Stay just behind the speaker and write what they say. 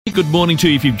Good morning to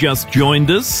you if you've just joined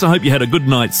us. I hope you had a good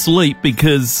night's sleep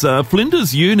because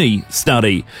Flinders Uni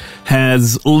study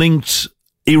has linked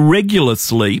irregular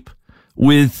sleep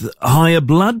with higher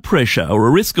blood pressure or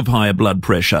a risk of higher blood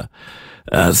pressure.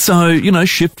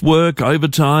 Shift work,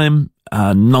 overtime,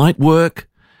 night work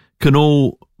can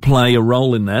all play a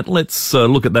role in that. Let's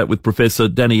look at that with Professor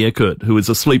Danny Eckert, who is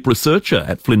a sleep researcher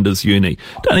at Flinders Uni.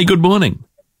 Danny, good morning.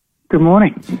 Good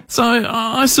morning. So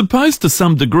I suppose to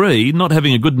some degree, not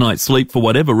having a good night's sleep for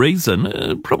whatever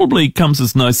reason probably comes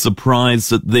as no surprise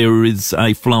that there is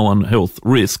a flow-on health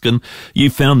risk, and you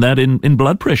found that in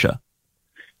blood pressure.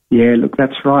 Yeah, look,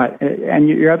 that's right. And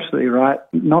you're absolutely right.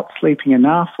 Not sleeping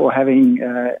enough or having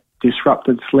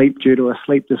disrupted sleep due to a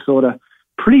sleep disorder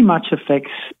pretty much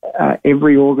affects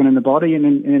every organ in the body and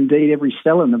indeed every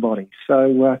cell in the body.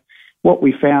 So what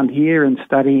we found here in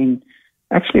studying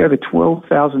actually over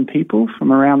 12,000 people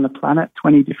from around the planet,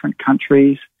 20 different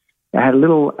countries. They had a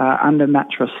little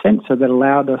under-mattress sensor that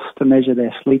allowed us to measure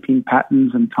their sleeping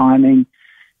patterns and timing.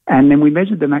 And then we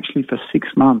measured them actually for 6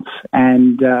 months.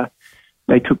 And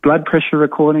they took blood pressure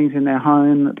recordings in their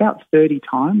home about 30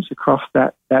 times across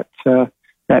that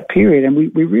period. And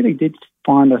we really did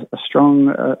find a strong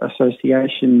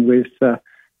association with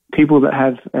people that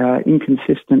have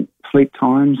inconsistent sleep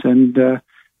times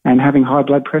and having high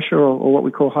blood pressure or what we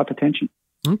call hypertension.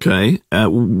 Okay.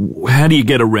 How do you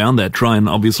get around that? Try and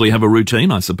obviously have a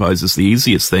routine, I suppose, is the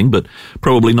easiest thing, but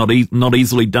probably not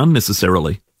easily done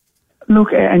necessarily. Look,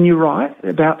 and you're right,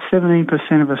 about 17%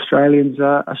 of Australians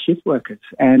are shift workers.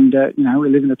 And, we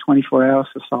live in a 24-hour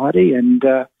society and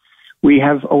we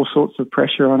have all sorts of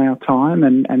pressure on our time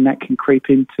and that can creep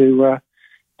into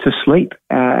to sleep,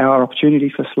 our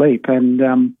opportunity for sleep.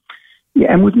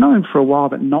 And we've known for a while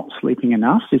that not sleeping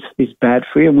enough is bad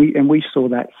for you, and we saw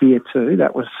that here too.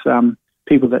 That was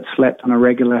people that slept on a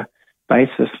regular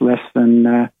basis, less than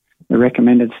the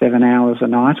recommended 7 hours a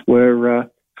night, were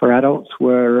for adults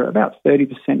were about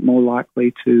 30% more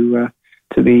likely to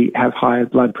have higher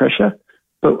blood pressure.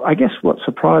 But I guess what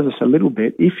surprised us a little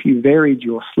bit, if you varied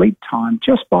your sleep time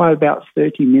just by about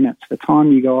 30 minutes, the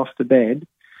time you go off to bed,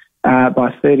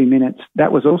 by 30 minutes,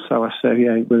 that was also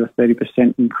associated with a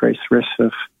 30% increased risk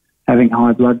of having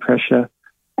high blood pressure.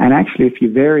 And actually, if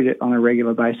you varied it on a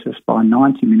regular basis by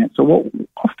 90 minutes, or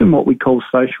often what we call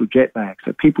social jet lag,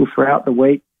 so people throughout the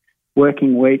week,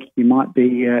 working week, you might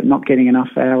be not getting enough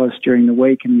hours during the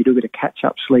week and you do a bit of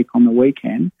catch-up sleep on the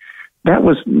weekend, that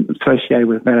was associated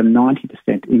with about a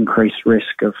 90% increased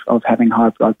risk of having high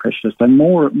blood pressure. So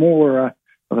more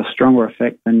of a stronger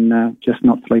effect than just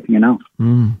not sleeping enough.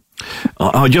 Mm.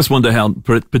 I just wonder how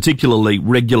particularly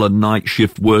regular night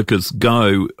shift workers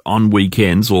go on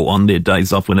weekends or on their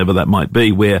days off, whenever that might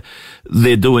be, where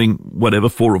they're doing 4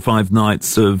 or 5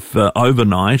 nights of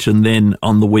overnight and then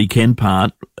on the weekend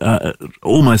part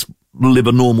almost live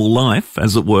a normal life,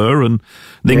 as it were, and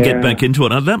then get back into it.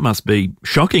 Now, that must be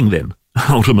shocking then,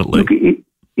 ultimately. Look,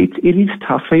 it is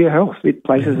tough for your health. It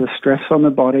places a stress on the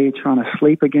body, trying to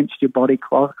sleep against your body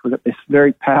clock. We've got this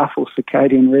very powerful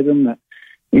circadian rhythm that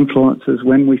influences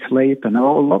when we sleep and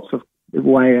lots of the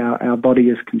way our body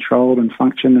is controlled and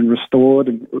function and restored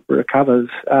and recovers.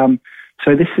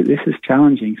 So this is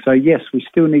challenging. So yes, we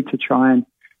still need to try and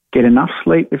get enough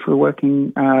sleep if we're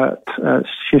working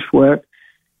shift work.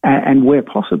 And where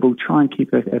possible, try and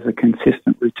keep it as a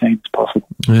consistent routine as possible.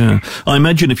 Yeah. I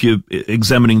imagine if you're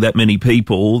examining that many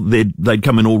people, they'd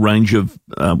come in all range of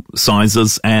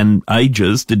sizes and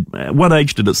ages. What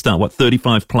age did it start?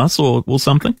 35 plus or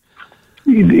something?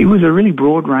 It was a really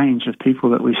broad range of people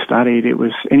that we studied. It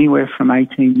was anywhere from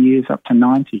 18 years up to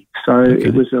 90. So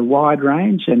It was a wide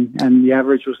range and the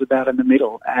average was about in the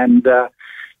middle. And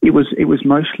It was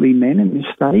mostly men in this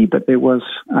study, but there was,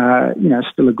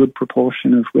 still a good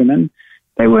proportion of women.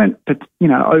 They weren't,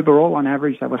 overall on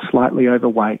average, they were slightly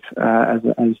overweight, as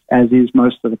is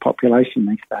most of the population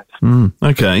these days.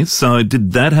 Okay, so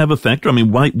did that have a factor? I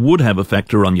mean, weight would have a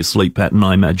factor on your sleep pattern,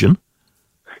 I imagine.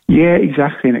 Yeah,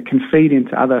 exactly, and it can feed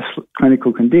into other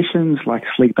clinical conditions like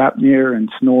sleep apnea and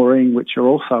snoring, which are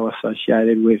also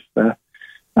associated with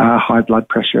high blood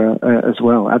pressure as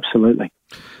well. Absolutely.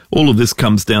 All of this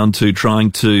comes down to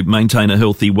trying to maintain a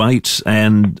healthy weight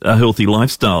and a healthy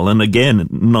lifestyle. And again,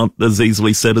 not as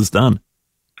easily said as done.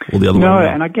 Or the other way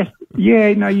around. And I guess,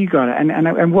 you got it.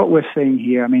 And what we're seeing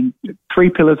here, 3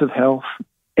 pillars of health,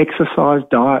 exercise,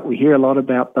 diet, we hear a lot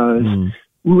about those.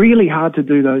 Really hard to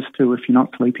do those two if you're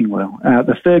not sleeping well.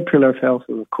 The third pillar of health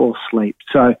is, of course, sleep.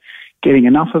 So getting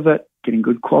enough of it, getting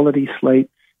good quality sleep.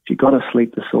 If you've got a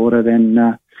sleep disorder,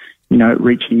 then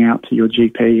reaching out to your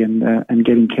GP and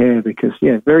getting care because,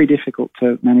 very difficult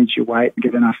to manage your weight and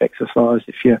get enough exercise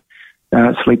if you're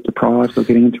sleep deprived or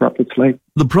getting interrupted sleep.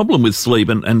 The problem with sleep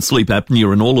and sleep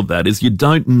apnea and all of that is you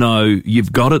don't know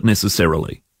you've got it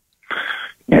necessarily.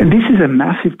 Yeah, this is a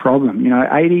massive problem.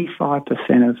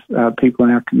 85% of people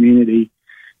in our community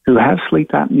who have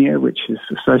sleep apnea, which is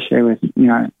associated with,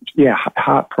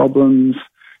 heart problems,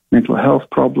 mental health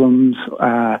problems,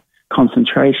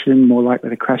 concentration, more likely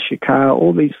to crash your car,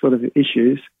 all these sort of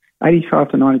issues, 85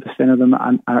 to 90% of them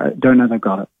don't know they've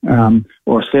got it,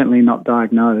 or certainly not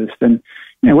diagnosed. And,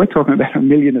 we're talking about 1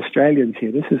 million Australians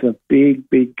here. This is a big,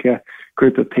 big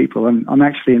group of people. And I'm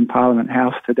actually in Parliament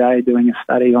House today doing a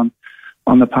study on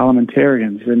the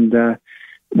parliamentarians, and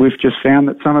we've just found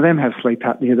that some of them have sleep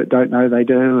apnea that don't know they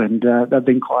do, and they've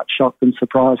been quite shocked and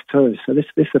surprised too. So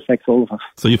this affects all of us.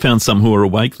 So you found some who are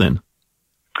awake then?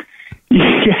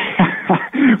 Yeah.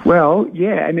 Well,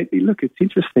 yeah, and look, it's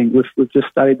interesting. We've just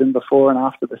studied them before and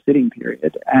after the sitting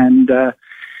period, and the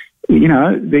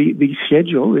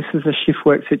schedule. This is a shift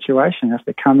work situation. You have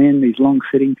to come in these long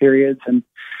sitting periods and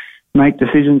make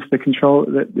decisions to control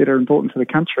that are important to the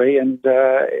country, and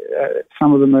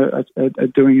some of them are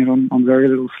doing it on very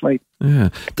little sleep. Yeah.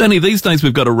 Danny, these days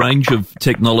we've got a range of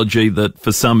technology that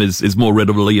for some is more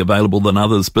readily available than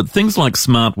others, but things like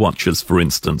smartwatches, for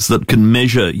instance, that can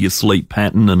measure your sleep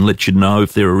pattern and let you know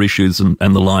if there are issues and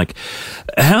the like.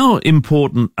 How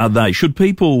important are they? Should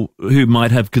people who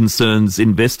might have concerns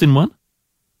invest in one?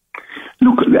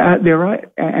 Look, they're right,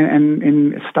 and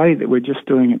in a study that we're just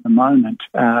doing at the moment,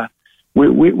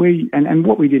 and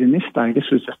what we did in this study, this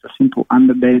was just a simple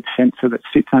under-bed sensor that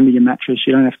sits under your mattress.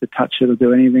 You don't have to touch it or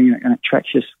do anything, and it tracks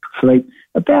your sleep.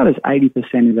 About as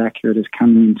 80% as accurate as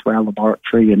coming into our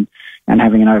laboratory and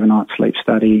having an overnight sleep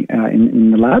study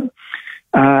in the lab.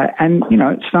 And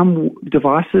some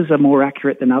devices are more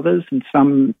accurate than others, and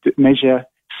some measure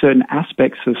certain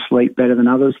aspects of sleep better than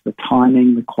others, the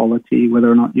timing, the quality, whether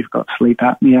or not you've got sleep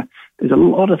apnea. There's a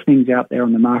lot of things out there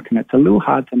on the market, and it's a little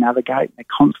hard to navigate. They're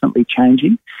constantly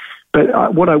changing.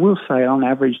 But what I will say, on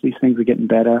average, these things are getting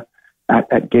better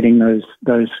at getting those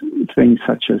things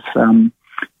such as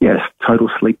total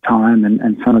sleep time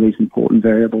and some of these important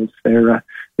variables. They're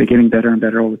getting better and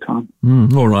better all the time.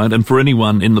 All right. And for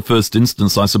anyone in the first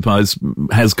instance, I suppose,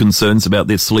 has concerns about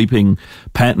their sleeping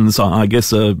patterns, I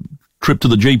guess a trip to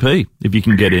the GP, if you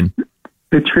can get in.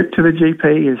 The trip to the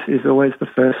GP is always the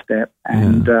first step,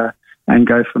 and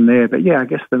go from there. But I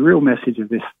guess the real message of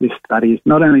this study is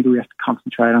not only do we have to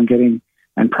concentrate on getting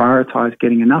and prioritise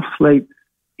getting enough sleep,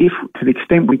 if to the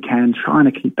extent we can, trying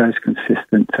to keep those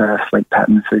consistent sleep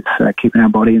patterns. It's keeping our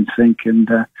body in sync and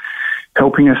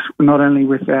helping us not only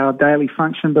with our daily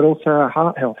function but also our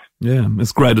heart health. Yeah,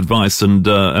 it's great advice, and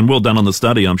well done on the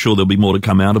study. I'm sure there'll be more to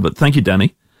come out of it. Thank you,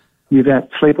 Danny. You bet.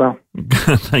 Sleep well.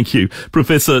 Thank you.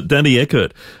 Professor Danny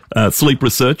Eckert, sleep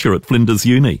researcher at Flinders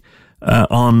Uni,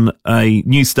 on a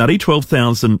new study,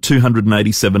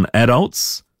 12,287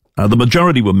 adults. The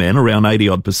majority were men, around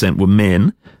 80% were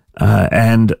men,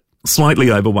 and slightly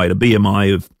overweight, a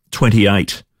BMI of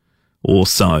 28 or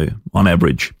so on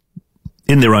average.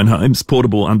 In their own homes,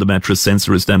 portable under-mattress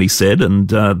sensor, as Danny said, and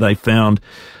they found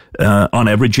on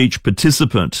average each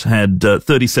participant had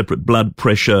 30 separate blood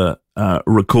pressure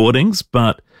recordings,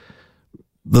 but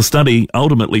the study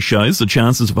ultimately shows the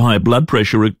chances of higher blood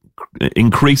pressure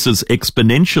increases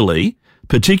exponentially,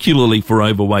 particularly for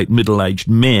overweight middle-aged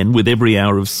men, with every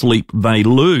hour of sleep they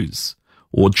lose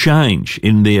or change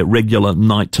in their regular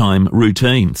nighttime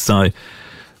routine. So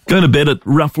going to bed at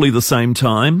roughly the same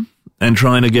time and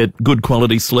trying to get good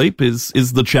quality sleep is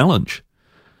the challenge.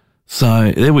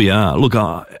 So there we are. Look,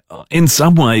 in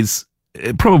some ways,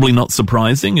 probably not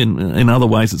surprising. In other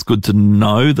ways, it's good to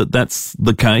know that that's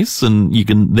the case, and you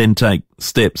can then take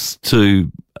steps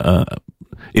to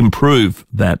improve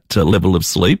that level of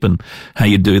sleep, and how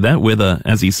you do that, whether,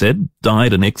 as he said,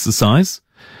 diet and exercise,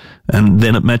 and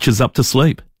then it matches up to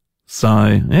sleep. So,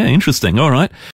 yeah, interesting. All right.